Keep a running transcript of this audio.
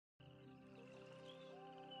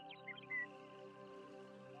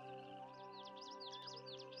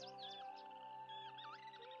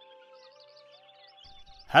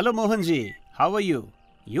Hello Mohanji, how are you?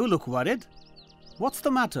 You look worried. What's the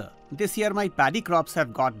matter? This year my paddy crops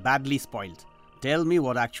have got badly spoiled. Tell me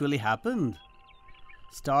what actually happened.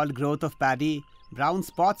 Stalled growth of paddy, brown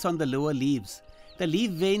spots on the lower leaves. The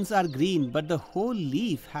leaf veins are green but the whole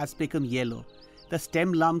leaf has become yellow. The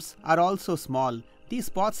stem lumps are also small. These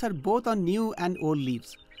spots are both on new and old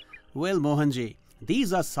leaves. Well Mohanji,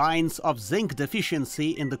 these are signs of zinc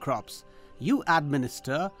deficiency in the crops. You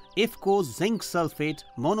administer IFFCO zinc sulphate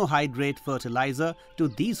monohydrate fertilizer to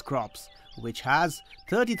these crops, which has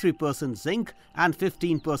 33% zinc and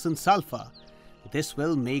 15% sulfur. This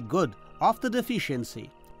will make good of the deficiency.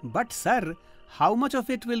 But sir, how much of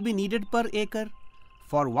it will be needed per acre?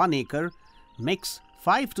 For 1 acre, mix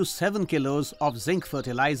 5 to 7 kilos of zinc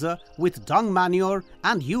fertilizer with dung manure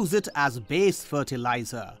and use it as base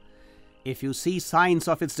fertilizer. If you see signs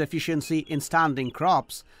of its deficiency in standing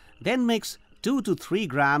crops, then mix 2 to 3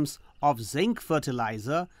 grams of zinc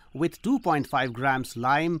fertilizer with 2.5 grams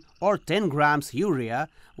lime or 10 grams urea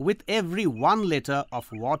with every 1 liter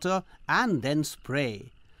of water and then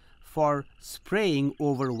spray. For spraying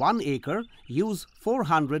over 1 acre, use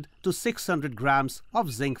 400 to 600 grams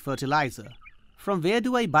of zinc fertilizer. From where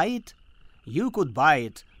do I buy it? You could buy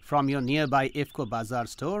it from your nearby IFFCO Bazaar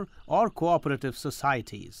store or cooperative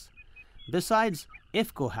societies. Besides,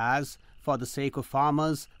 IFFCO has, for the sake of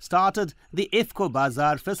farmers, started the IFFCO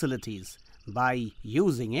Bazaar facilities. By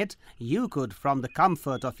using it, you could, from the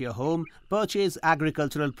comfort of your home, purchase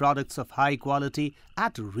agricultural products of high quality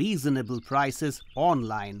at reasonable prices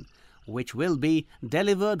online, which will be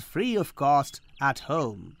delivered free of cost at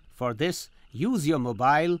home. For this, use your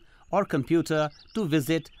mobile or computer to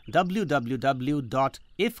visit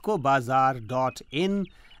www.iffcobazaar.in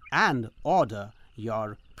and order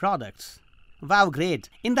your products. Wow, great.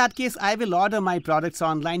 In that case, I will order my products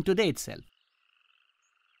online today itself.